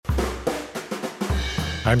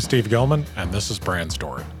I'm Steve Gilman, and this is Brand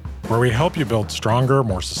Story, where we help you build stronger,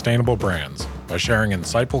 more sustainable brands by sharing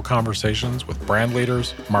insightful conversations with brand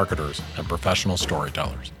leaders, marketers, and professional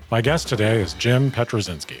storytellers. My guest today is Jim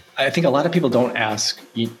Pietruszynski. I think a lot of people don't ask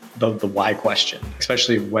the why question,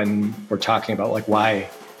 especially when we're talking about like why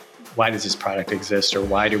does this product exist, or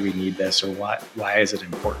why do we need this, or why is it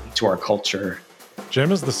important to our culture?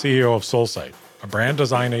 Jim is the CEO of SoulSight, a brand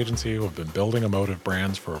design agency who have been building emotive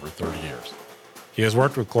brands for over 30 years. He has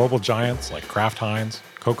worked with global giants like Kraft Heinz,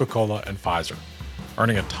 Coca-Cola, and Pfizer,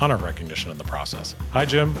 earning a ton of recognition in the process. Hi,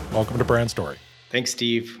 Jim. Welcome to Brand Story. Thanks,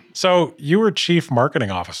 Steve. So you were Chief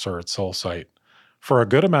Marketing Officer at SoulSight for a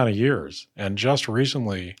good amount of years, and just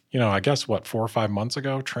recently, I guess 4 or 5 months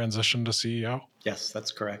ago, transitioned to CEO? Yes,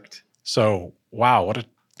 that's correct. So, wow,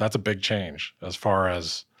 that's a big change as far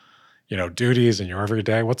as, duties in your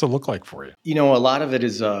everyday. What's it look like for you? A lot of it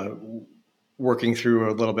is working through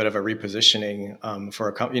a little bit of a repositioning for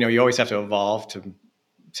a company. You always have to evolve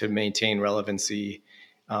to maintain relevancy.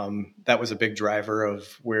 That was a big driver of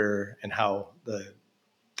where and how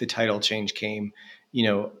the title change came.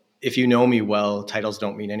 If you know me well, titles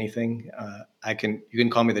don't mean anything. You can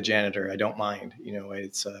call me the janitor. I don't mind.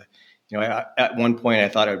 At one point I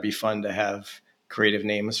thought it would be fun to have creative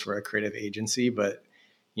names for a creative agency, but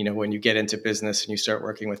when you get into business and you start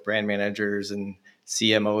working with brand managers and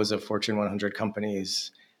CMOs of Fortune 100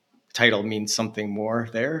 companies, title means something more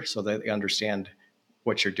there, so that they understand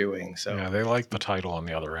what you're doing. So yeah, they like the title on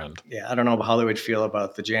the other end. Yeah, I don't know how they would feel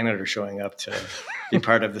about the janitor showing up to be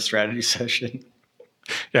part of the strategy session.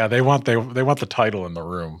 Yeah, they want the title in the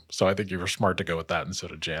room. So I think you were smart to go with that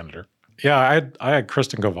instead of janitor. Yeah, I had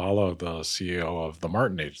Kristen Gavallo, the CEO of the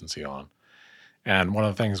Martin Agency, on. And one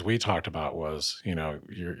of the things we talked about was,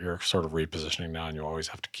 you're sort of repositioning now, and you always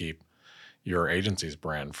have to keep your agency's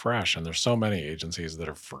brand fresh. And there's so many agencies that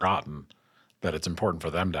have forgotten that it's important for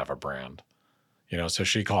them to have a brand. So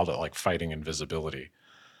she called it like fighting invisibility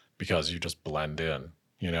because you just blend in,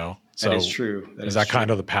 So that is true. Is that kind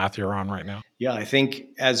of the path you're on right now? Yeah, I think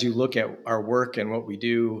as you look at our work and what we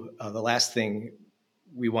do, the last thing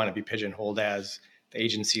we want to be pigeonholed as the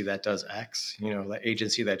agency that does X, the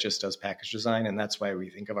agency that just does package design. And that's why we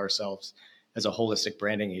think of ourselves as a holistic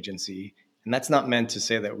branding agency. And that's not meant to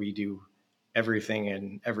say that we do everything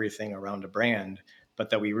around a brand, but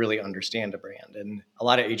that we really understand a brand. And a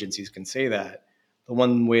lot of agencies can say that. The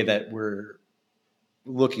one way that we're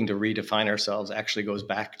looking to redefine ourselves actually goes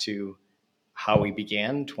back to how we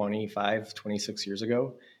began 25, 26 years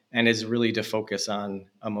ago, and is really to focus on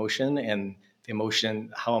emotion and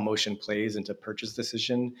how emotion plays into purchase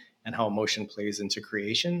decision and how emotion plays into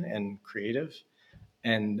creation and creative.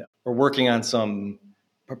 And we're working on some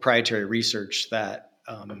proprietary research that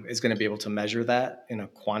is going to be able to measure that in a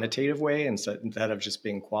quantitative way instead of just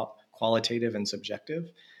being qualitative and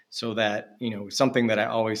subjective. So that, something that I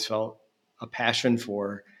always felt a passion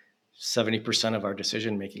for, 70% of our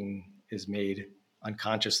decision making is made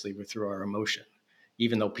unconsciously through our emotion.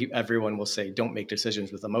 Even though everyone will say, don't make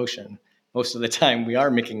decisions with emotion, most of the time we are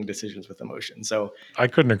making decisions with emotion. So I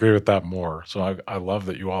couldn't agree with that more. So I love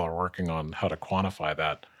that you all are working on how to quantify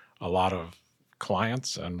that. A lot of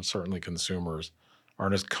clients and certainly consumers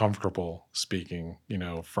aren't as comfortable speaking,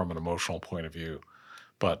 from an emotional point of view.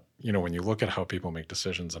 But, when you look at how people make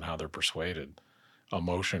decisions and how they're persuaded,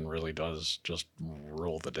 emotion really does just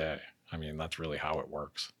rule the day. I mean, that's really how it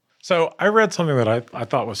works. So I read something that I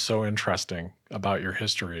thought was so interesting about your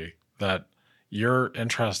history, that your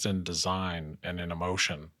interest in design and in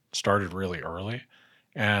emotion started really early,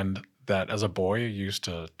 and that as a boy, you used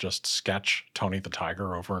to just sketch Tony the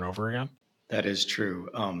Tiger over and over again. That is true.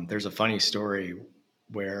 There's a funny story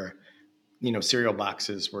where, cereal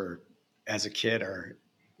boxes were, as a kid,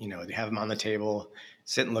 they have them on the table,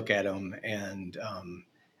 sit and look at them. And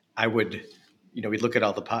I would, we'd look at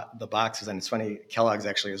all the boxes, and it's funny, Kellogg's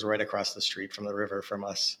actually is right across the street from the river from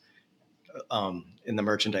us in the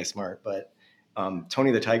merchandise mart. But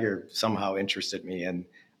Tony the Tiger somehow interested me, and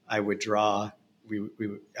I would draw.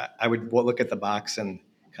 I would look at the box and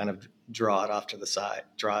kind of draw it off to the side,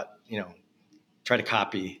 try to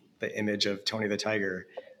copy the image of Tony the Tiger,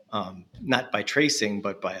 not by tracing,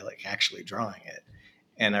 but by like actually drawing it.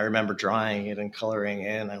 And I remember drawing it and coloring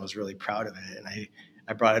it, and I was really proud of it. And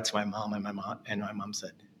I brought it to my mom, and my mom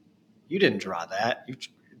said, "You didn't draw that.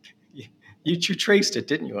 You traced it,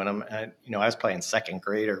 didn't you?" And I was probably in second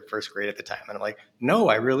grade or first grade at the time. And I'm like, "No,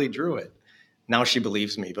 I really drew it." Now she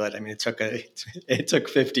believes me, but I mean, it took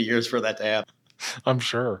 50 years for that to happen. I'm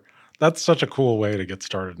sure. That's such a cool way to get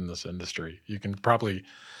started in this industry. You can probably,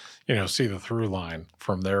 see the through line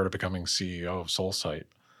from there to becoming CEO of SoulSight.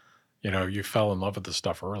 You fell in love with this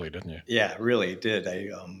stuff early, didn't you? Yeah, really it did.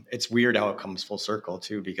 It's weird how it comes full circle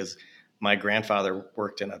too, because my grandfather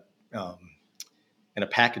worked in a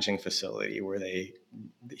packaging facility where they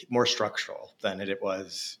more structural than it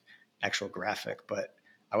was actual graphic. But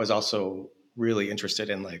I was also really interested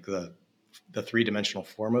in like the three-dimensional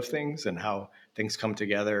form of things and how things come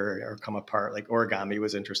together or come apart. Like origami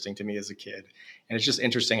was interesting to me as a kid. And it's just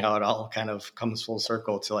interesting how it all kind of comes full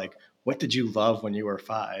circle to like, what did you love when you were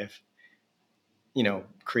 5?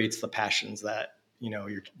 Creates the passions that,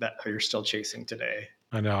 you're still chasing today.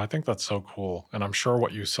 I know. I think that's so cool. And I'm sure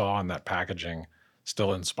what you saw in that packaging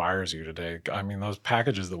still inspires you today. I mean, those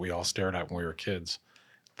packages that we all stared at when we were kids,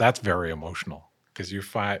 that's very emotional because you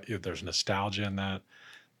find there's nostalgia in that,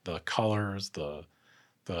 the colors, the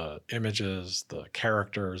images, the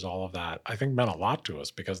characters, all of that, I think meant a lot to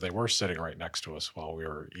us because they were sitting right next to us while we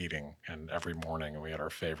were eating and every morning and we had our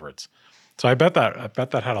favorites. So I bet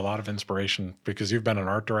that had a lot of inspiration because you've been an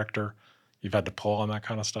art director, you've had to pull on that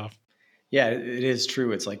kind of stuff. Yeah, it is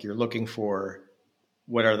true. It's like you're looking for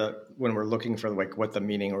when we're looking for like what the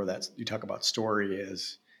meaning or that you talk about story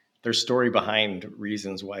is. There's story behind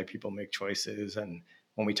reasons why people make choices, and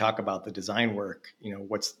when we talk about the design work,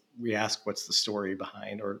 we ask what's the story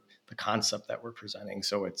behind or the concept that we're presenting.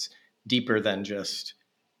 So it's deeper than just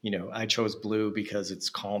I chose blue because it's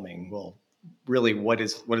calming. Well, really,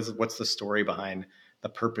 what's the story behind the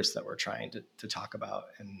purpose that we're trying to talk about?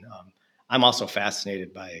 And I'm also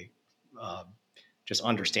fascinated by uh, just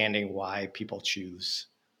understanding why people choose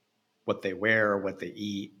what they wear, what they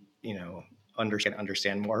eat,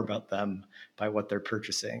 understand more about them by what they're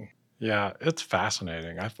purchasing. Yeah, it's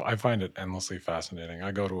fascinating. I find it endlessly fascinating.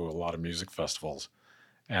 I go to a lot of music festivals,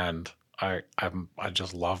 and I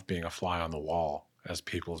just love being a fly on the wall as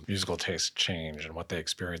people's musical tastes change and what they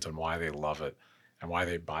experience and why they love it and why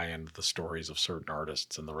they buy into the stories of certain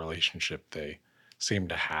artists and the relationship they seem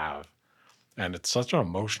to have. And it's such an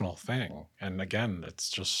emotional thing. And again, it's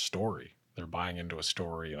just story. They're buying into a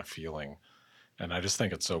story and a feeling. And I just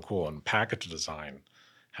think it's so cool. And package design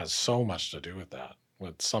has so much to do with that.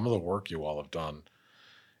 With some of the work you all have done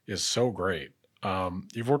is so great.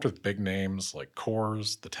 You've worked with big names like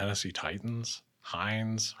Coors, the Tennessee Titans,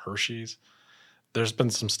 Heinz, Hershey's. There's been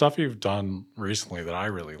some stuff you've done recently that I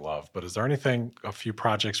really love, but is there anything, a few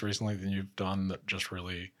projects recently that you've done that just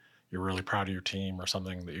really, you're really proud of your team or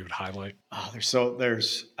something that you would highlight? Oh,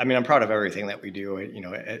 I mean, I'm proud of everything that we do,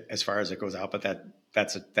 as far as it goes out, but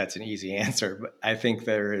that's an easy answer. But I think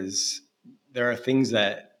there are things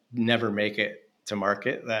that never make it to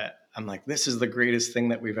market that I'm like, this is the greatest thing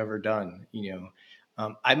that we've ever done.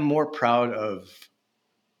 I'm more proud of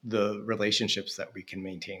the relationships that we can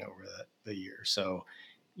maintain over the years. So,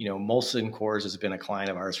 Molson Coors has been a client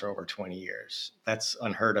of ours for over 20 years. That's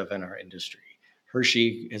unheard of in our industry.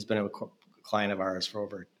 Hershey has been a client of ours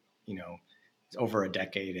for you know, over a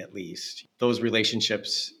decade at least. Those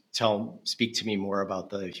relationships speak to me more about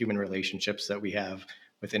the human relationships that we have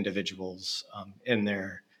with individuals in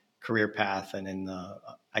their career path and in the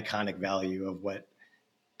iconic value of what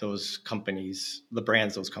the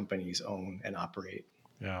brands those companies own and operate.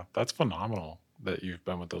 Yeah, that's phenomenal that you've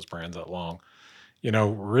been with those brands that long.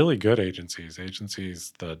 Really good agencies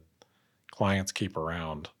that clients keep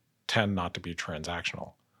around tend not to be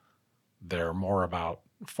transactional. They're more about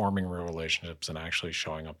forming real relationships and actually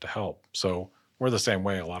showing up to help. So we're the same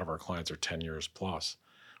way. A lot of our clients are 10 years plus.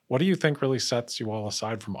 What do you think really sets you all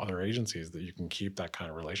aside from other agencies that you can keep that kind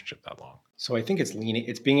of relationship that long? So I think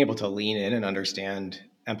it's being able to lean in and understand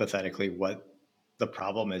empathetically what the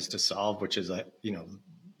problem is to solve, which is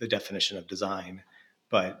the definition of design,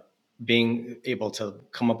 but being able to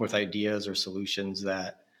come up with ideas or solutions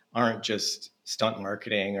that aren't just stunt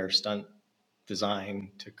marketing or stunt design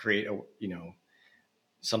to create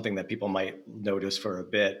something that people might notice for a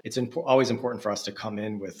bit. It's always important for us to come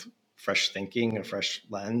in with fresh thinking, a fresh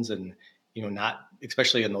lens, and not,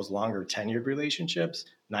 especially in those longer tenured relationships,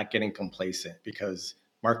 not getting complacent because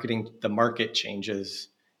the market changes,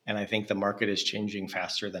 and I think the market is changing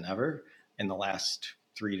faster than ever in the last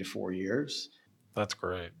 3 to 4 years. That's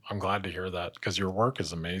great. I'm glad to hear that because your work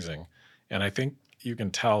is amazing. And I think you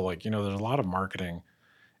can tell, like, there's a lot of marketing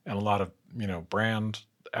and a lot of, brand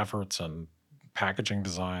efforts and packaging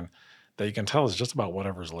design that you can tell is just about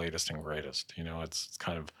whatever's latest and greatest. It's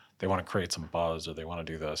kind of, they want to create some buzz or they want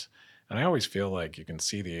to do this. And I always feel like you can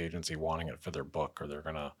see the agency wanting it for their book or they're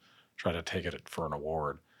going to try to take it for an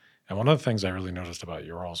award. And one of the things I really noticed about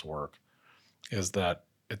your all's work is that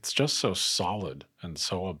it's just so solid and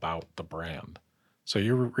so about the brand. So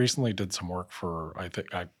you recently did some work for,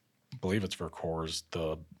 I believe it's for Coors,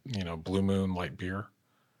 the Blue Moon light beer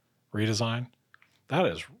redesign. That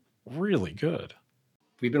is really good.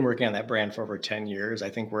 We've been working on that brand for over 10 years. I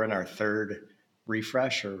think we're in our third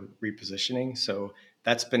refresh or repositioning. So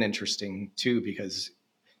that's been interesting too, because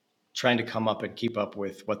trying to come up and keep up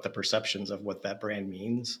with what the perceptions of what that brand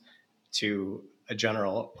means to a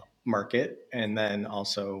general market and then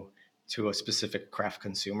also to a specific craft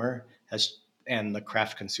consumer has, and the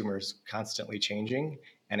craft consumer is constantly changing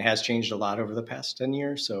and it has changed a lot over the past 10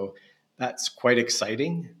 years. So that's quite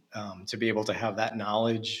exciting, to be able to have that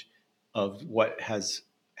knowledge of what has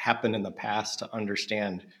happened in the past to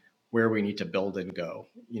understand where we need to build and go.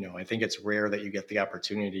 I think it's rare that you get the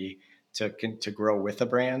opportunity to grow with a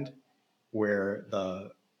brand where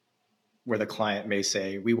the client may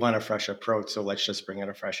say, we want a fresh approach, so let's just bring in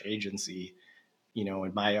a fresh agency.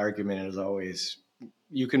 And my argument is always,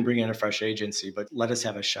 you can bring in a fresh agency, but let us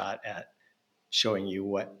have a shot at showing you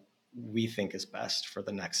what we think is best for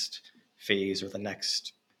the next phase or the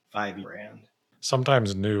next 5 year brand.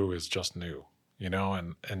 Sometimes new is just new,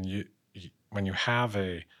 and you when you have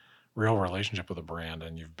a real relationship with a brand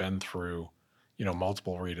and you've been through,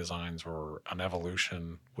 multiple redesigns or an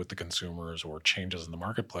evolution with the consumers or changes in the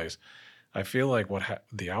marketplace, I feel like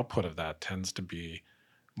the output of that tends to be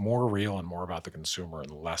more real and more about the consumer and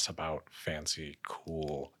less about fancy,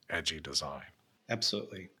 cool, edgy design.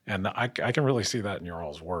 Absolutely. And I can really see that in your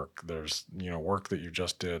all's work. There's, work that you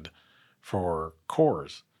just did for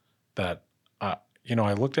Coors that,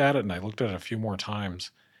 I looked at it and I looked at it a few more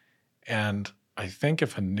times. And I think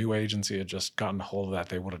if a new agency had just gotten a hold of that,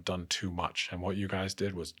 they would have done too much. And what you guys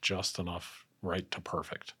did was just enough right to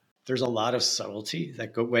perfect. There's a lot of subtlety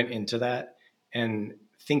that went into that, and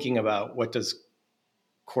thinking about what does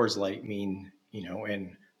Coors Light mean,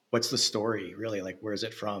 and what's the story really, like where's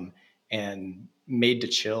it from? And Made to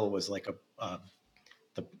Chill was like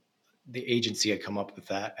the the agency had come up with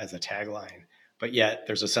that as a tagline, but yet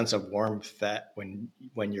there's a sense of warmth that when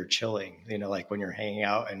you're chilling, like when you're hanging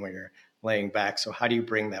out and when you're laying back. So how do you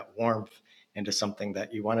bring that warmth into something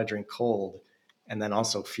that you want to drink cold, and then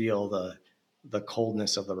also feel the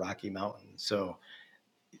coldness of the Rocky Mountains? So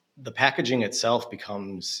the packaging itself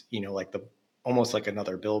becomes, like the almost like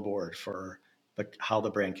another billboard for how the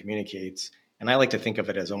brand communicates. And I like to think of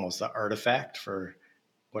it as almost the artifact for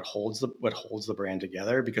what holds the brand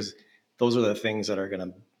together, because those are the things that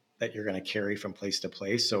you're gonna carry from place to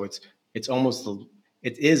place. So it's almost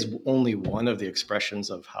it is only one of the expressions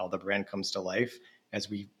of how the brand comes to life as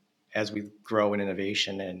we grow in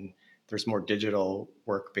innovation, and there's more digital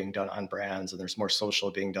work being done on brands and there's more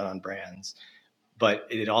social being done on brands. But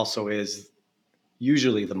it also is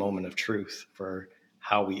usually the moment of truth for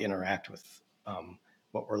how we interact with,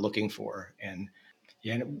 what we're looking for. And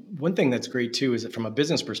yeah, and one thing that's great too is that from a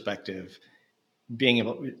business perspective,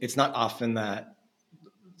 it's not often that,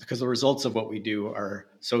 because the results of what we do are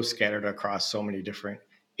so scattered across so many different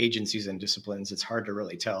agencies and disciplines, it's hard to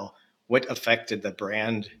really tell what affected the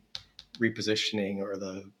brand repositioning or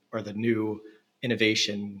the new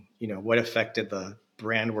innovation, what affected the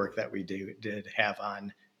brand work that we did have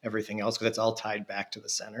on everything else, because it's all tied back to the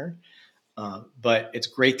center. But it's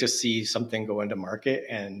great to see something go into market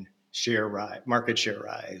and market share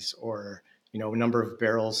rise, or number of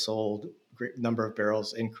barrels sold, number of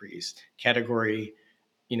barrels increase, category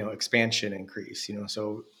expansion increase.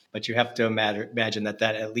 So, but you have to imagine that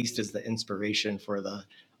at least is the inspiration for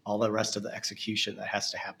all the rest of the execution that has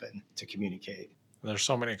to happen to communicate. There's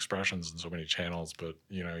so many expressions and so many channels, but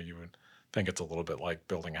you would think it's a little bit like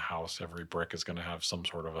building a house. Every brick is going to have some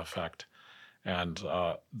sort of effect. And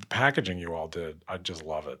the packaging you all did, I just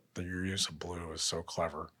love it. Your use of blue is so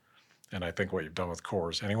clever. And I think what you've done with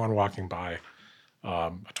Coors, anyone walking by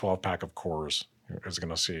a 12 pack of Coors is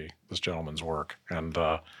going to see this gentleman's work. And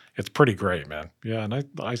it's pretty great, man. Yeah. And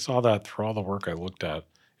I saw that through all the work I looked at.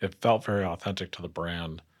 It felt very authentic to the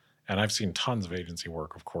brand. And I've seen tons of agency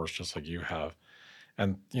work, of course, just like you have.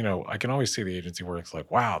 And, I can always see the agency where it's like,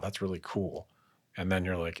 wow, that's really cool. And then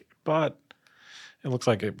you're like, but it looks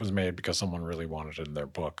like it was made because someone really wanted it in their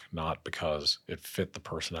book, not because it fit the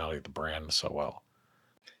personality of the brand so well.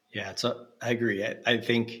 Yeah, I agree. I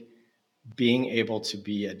think being able to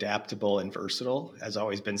be adaptable and versatile has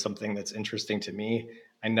always been something that's interesting to me.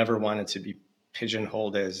 I never wanted to be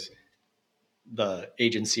pigeonholed as the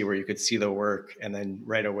agency where you could see the work and then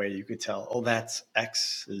right away you could tell, oh, that's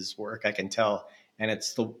X's work. I can tell. And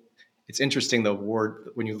it's interesting, the award,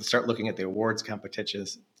 when you start looking at the awards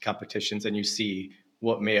competitions and you see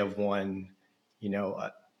what may have won,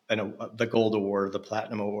 the gold award, the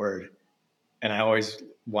platinum award. And I always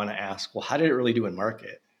want to ask, well, how did it really do in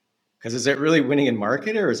market? Because is it really winning in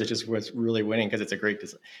market, or is it just what's really winning because it's a great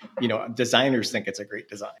design? Designers think it's a great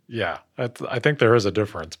design. Yeah, I think there is a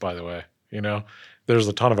difference, by the way. There's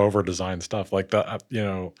a ton of over-designed stuff like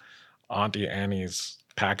the, Auntie Annie's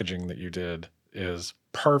packaging that you did is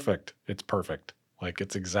perfect. It's perfect. Like,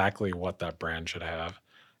 it's exactly what that brand should have,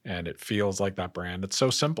 and it feels like that brand. It's so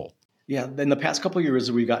simple. Yeah, in the past couple of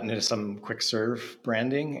years, we've gotten into some quick serve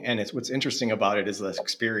branding, and it's what's interesting about it is the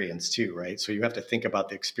experience too, right? So you have to think about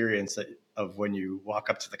the experience of when you walk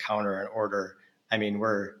up to the counter and order. I mean,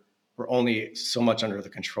 we're only so much under the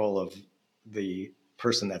control of the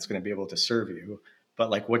person that's going to be able to serve you, but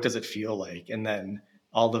like, what does it feel like? And then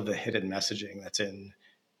all of the hidden messaging that's in,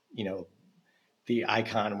 you know, the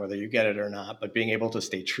icon, whether you get it or not, but being able to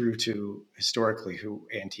stay true to historically who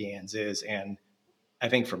Auntie Anne's is. And I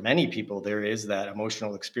think for many people, there is that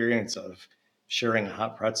emotional experience of sharing a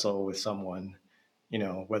hot pretzel with someone,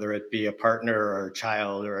 whether it be a partner or a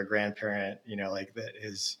child or a grandparent, like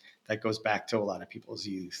that goes back to a lot of people's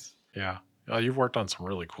youth. Yeah. You've worked on some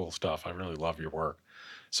really cool stuff. I really love your work.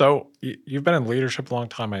 So you've been in leadership a long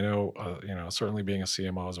time. I know, certainly being a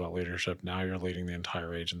CMO is about leadership. Now you're leading the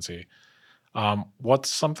entire agency. What's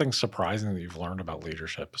something surprising that you've learned about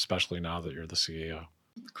leadership, especially now that you're the CEO?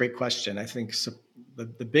 Great question. I think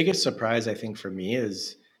the biggest surprise, I think, for me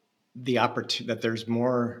is the opportunity that there's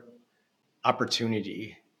more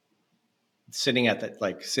opportunity sitting on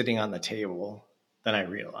the table than I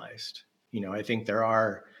realized. I think there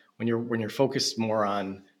are when you're focused more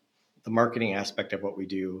on the marketing aspect of what we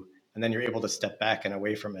do, and then you're able to step back and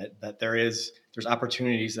away from it, that there's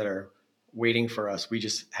opportunities that are waiting for us. We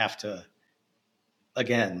just have to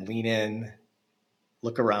again lean in,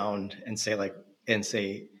 look around, and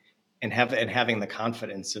say and having the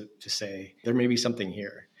confidence to say there may be something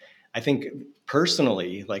here. I think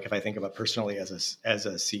personally, like if I think about personally as a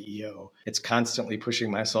CEO, it's constantly pushing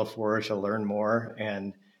myself forward to learn more.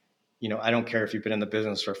 And I don't care if you've been in the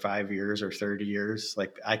business for 5 years or 30 years,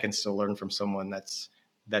 like I can still learn from someone that's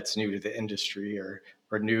new to the industry or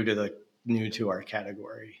new to our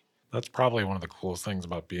category. That's probably one of the coolest things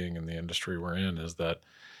about being in the industry we're in is that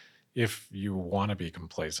if you want to be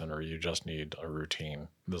complacent or you just need a routine,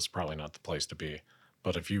 this is probably not the place to be.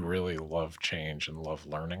 But if you really love change and love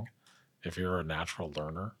learning, if you're a natural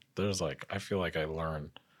learner, I feel like I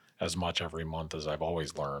learn as much every month as I've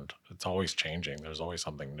always learned. It's always changing. There's always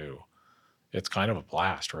something new. It's kind of a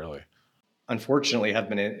blast, really. Unfortunately, have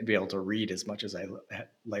been able to read as much as I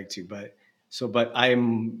like to, but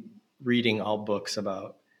I'm reading all books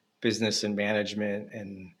about business and management,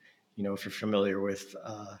 and if you're familiar with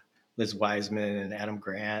Liz Wiseman and Adam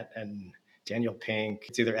Grant and Daniel Pink,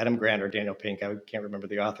 it's either Adam Grant or Daniel Pink. I can't remember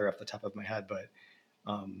the author off the top of my head, but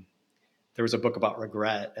um, there was a book about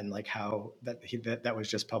regret and like how that was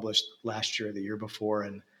just published last year, or the year before,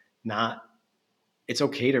 and not it's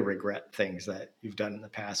okay to regret things that you've done in the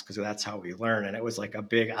past because that's how we learn. And it was like a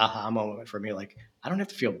big aha moment for me. Like, I don't have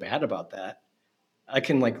to feel bad about that. I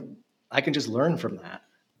can like, I can just learn from that.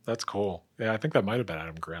 That's cool. Yeah, I think that might have been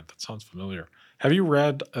Adam Grant. That sounds familiar. Have you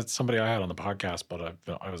read, it's somebody I had on the podcast, but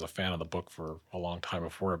I was a fan of the book for a long time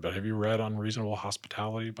before it. But have you read Unreasonable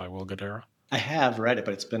Hospitality by Will Guidara? I have read it,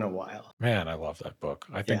 but it's been a while. Man, I love that book.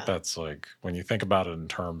 I think Yeah. that's like when you think about it in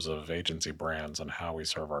terms of agency brands and how we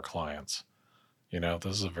serve our clients,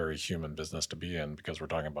 this is a very human business to be in because we're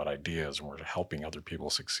talking about ideas and we're helping other people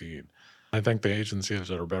succeed. I think the agencies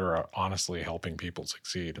that are better at honestly helping people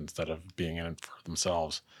succeed instead of being in it for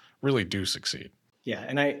themselves really do succeed. Yeah.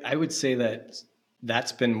 And I would say that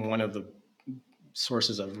that's been one of the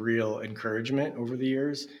sources of real encouragement over the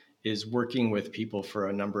years is working with people for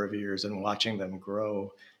a number of years and watching them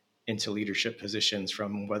grow into leadership positions,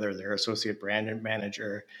 from whether they're associate brand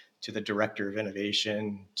manager to the director of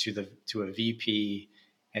innovation to a VP,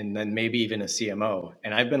 and then maybe even a CMO.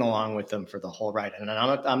 And I've been along with them for the whole ride. And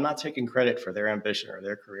I'm not taking credit for their ambition or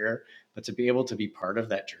their career, but to be able to be part of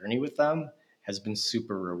that journey with them has been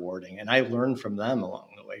super rewarding. And I learned from them along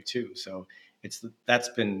the way too. So that's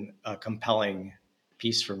been a compelling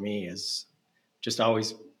piece for me, is just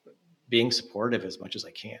always being supportive as much as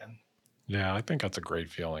I can. Yeah, I think that's a great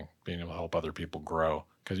feeling, being able to help other people grow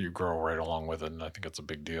because you grow right along with it. And I think it's a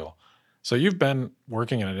big deal. So you've been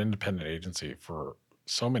working in an independent agency for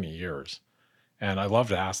so many years. And I love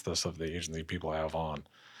to ask this of the agency people I have on.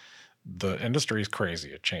 The industry is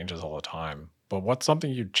crazy, it changes all the time. But what's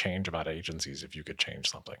something you'd change about agencies if you could change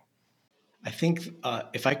something? I think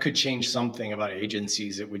if I could change something about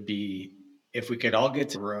agencies, it would be if we could all get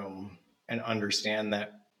to the room and understand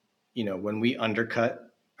that, when we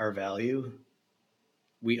undercut our value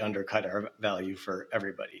for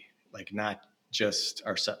everybody, like not just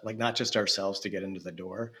ourselves to get into the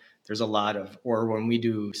door. There's a lot of, or when we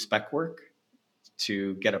do spec work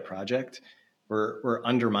to get a project, we're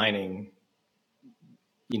undermining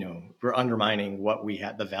we're undermining what we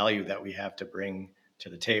have, the value that we have to bring to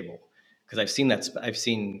the table. Because I've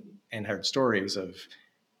seen and heard stories of,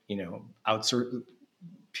 outsource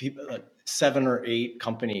people, 7 or 8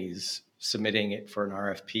 companies submitting it for an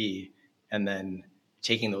RFP, and then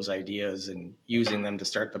taking those ideas and using them to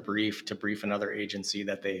start the brief to brief another agency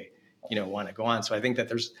that they, want to go on. So I think that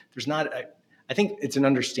there's not. I think it's an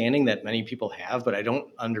understanding that many people have, but I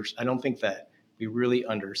don't think that we really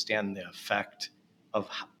understand the effect of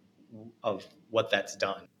what that's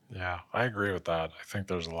done. Yeah, I agree with that. I think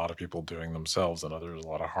there's a lot of people doing themselves and others a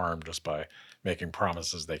lot of harm just by making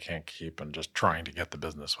promises they can't keep and just trying to get the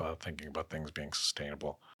business without thinking about things being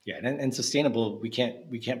sustainable. Yeah, and sustainable. We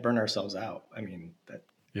can't burn ourselves out. I mean that.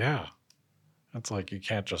 Yeah, it's like you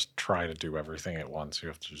can't just try to do everything at once. You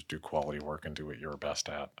have to just do quality work and do what you're best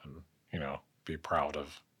at and, be proud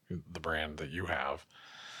of the brand that you have.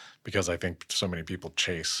 Because I think so many people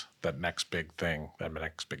chase that next big thing, that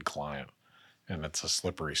next big client. And it's a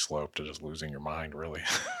slippery slope to just losing your mind, really.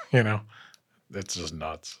 you know, it's just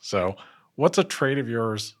nuts. So, what's a trait of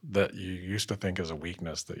yours that you used to think is a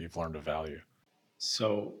weakness that you've learned to value?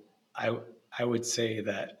 So I I would say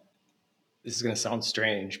that this is going to sound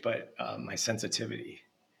strange, but my sensitivity.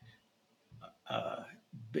 Uh,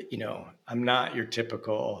 but I'm not your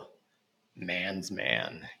typical man's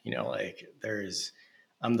man. Like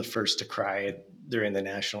I'm the first to cry during the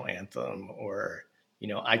national anthem, or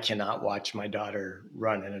I cannot watch my daughter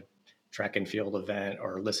run in a track and field event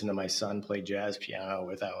or listen to my son play jazz piano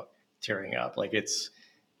without tearing up. Like it's,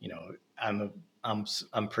 you know, I'm a,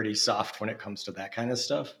 I'm pretty soft when it comes to that kind of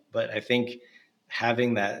stuff. But I think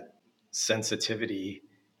having that sensitivity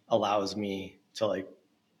allows me to like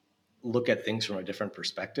look at things from a different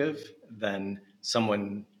perspective than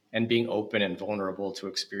someone, and being open and vulnerable to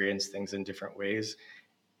experience things in different ways.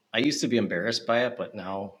 I used to be embarrassed by it, but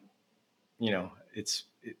now,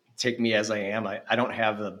 take me as I am. I don't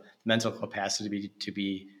have the mental capacity to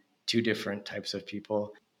be two different types of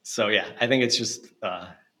people. So yeah, I think it's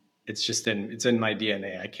in my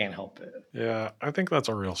DNA. I can't help it. Yeah, I think that's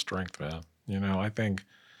a real strength, man. I think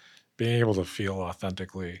being able to feel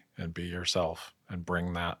authentically and be yourself and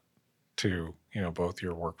bring that to, both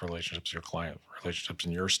your work relationships, your client relationships,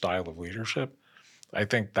 and your style of leadership. I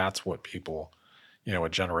think that's what people, a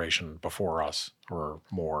generation before us or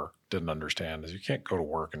more didn't understand is you can't go to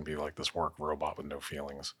work and be like this work robot with no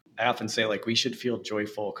feelings. I often say like we should feel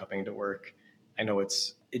joyful coming to work. I know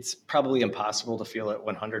it's probably impossible to feel it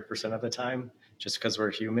 100% of the time just because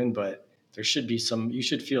we're human, but you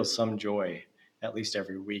should feel some joy at least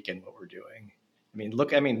every week in what we're doing.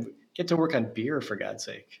 Get to work on beer for God's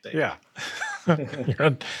sake. Yeah.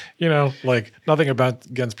 Like nothing about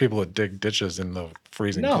against people that dig ditches in the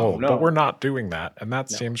freezing No, cold, but we're no, not doing that. And that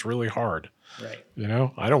no. seems really hard. Right.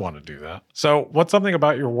 I don't want to do that. So, what's something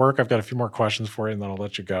about your work? I've got a few more questions for you and then I'll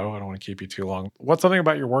let you go. I don't want to keep you too long. What's something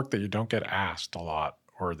about your work that you don't get asked a lot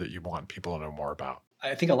or that you want people to know more about?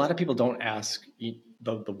 I think a lot of people don't ask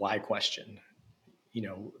the why question.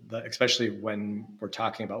 Especially when we're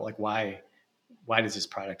talking about like why does this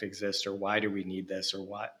product exist, or why do we need this, or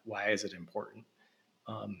why is it important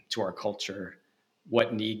to our culture?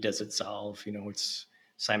 What need does it solve? It's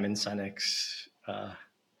Simon Sinek's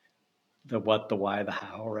the what, the why, the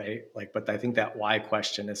how, right? Like, but I think that why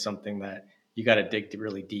question is something that you got to dig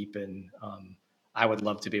really deep in. I would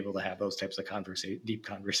love to be able to have those types of deep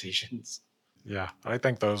conversations. Yeah, I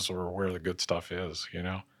think those are where the good stuff is.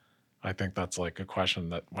 I think that's like a question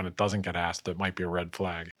that when it doesn't get asked, it might be a red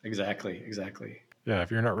flag. Exactly, exactly. Yeah,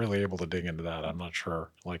 if you're not really able to dig into that, I'm not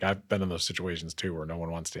sure. Like I've been in those situations too where no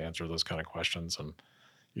one wants to answer those kind of questions and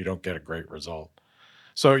you don't get a great result.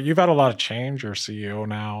 So you've had a lot of change. You're CEO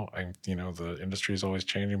now, and the industry is always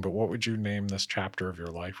changing. But what would you name this chapter of your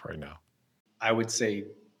life right now? I would say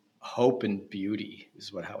hope and beauty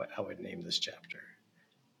is how I would name this chapter.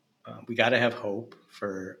 We got to have hope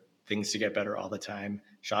for things to get better all the time.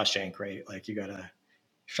 Shawshank, right? Like you got to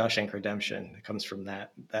Shawshank Redemption. It comes from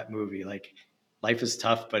that movie. Like life is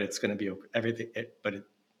tough, but it's going to be everything.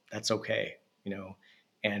 That's okay,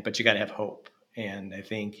 but you got to have hope. And I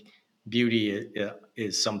think beauty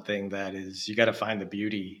is something that is you got to find the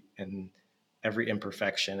beauty in every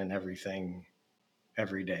imperfection and everything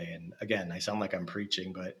every day. And again, I sound like I'm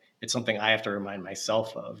preaching, but it's something I have to remind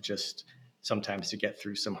myself of just sometimes to get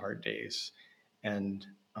through some hard days. And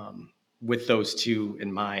with those two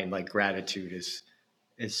in mind, like gratitude is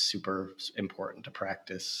super important to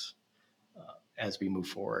practice as we move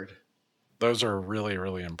forward. Those are really,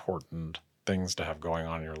 really important things to have going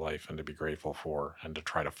on in your life and to be grateful for and to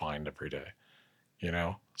try to find every day.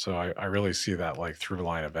 So I really see that like through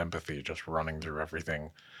line of empathy just running through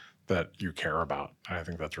everything that you care about. And I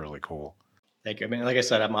think that's really cool. Thank you. I mean, like I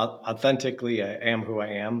said, I am who I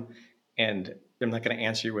am, and I'm not going to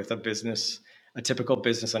answer you with a typical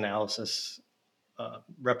business analysis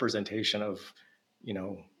representation of, you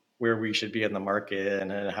know, where we should be in the market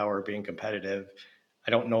and how we're being competitive.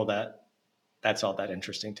 I don't know that that's all that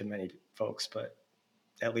interesting to many folks, but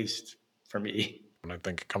at least for me. And I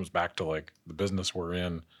think it comes back to like the business we're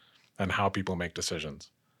in and how people make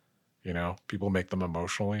decisions. You know, people make them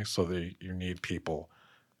emotionally, so you need people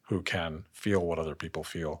who can feel what other people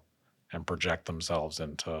feel and project themselves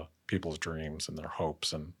into people's dreams and their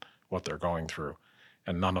hopes and what they're going through.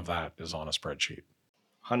 And none of that is on a spreadsheet.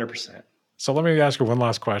 100%. So let me ask you one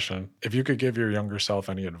last question. If you could give your younger self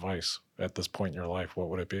any advice at this point in your life, what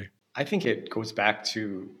would it be? I think it goes back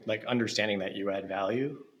to like understanding that you add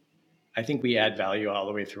value. I think we add value all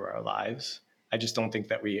the way through our lives. I just don't think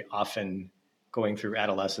that we often, going through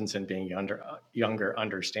adolescence and being younger,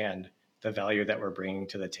 understand the value that we're bringing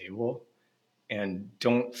to the table, and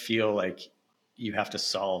don't feel like you have to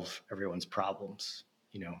solve everyone's problems.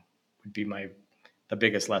 You know, would be the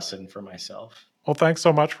biggest lesson for myself. Well, thanks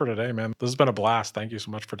so much for today, man. This has been a blast. Thank you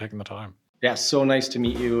so much for taking the time. Yeah, so nice to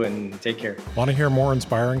meet you, and take care. Want to hear more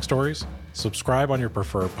inspiring stories? Subscribe on your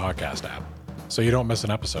preferred podcast app so you don't miss an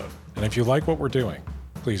episode. And if you like what we're doing,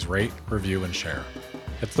 please rate, review, and share.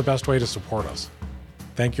 It's the best way to support us.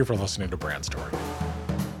 Thank you for listening to Brand Story.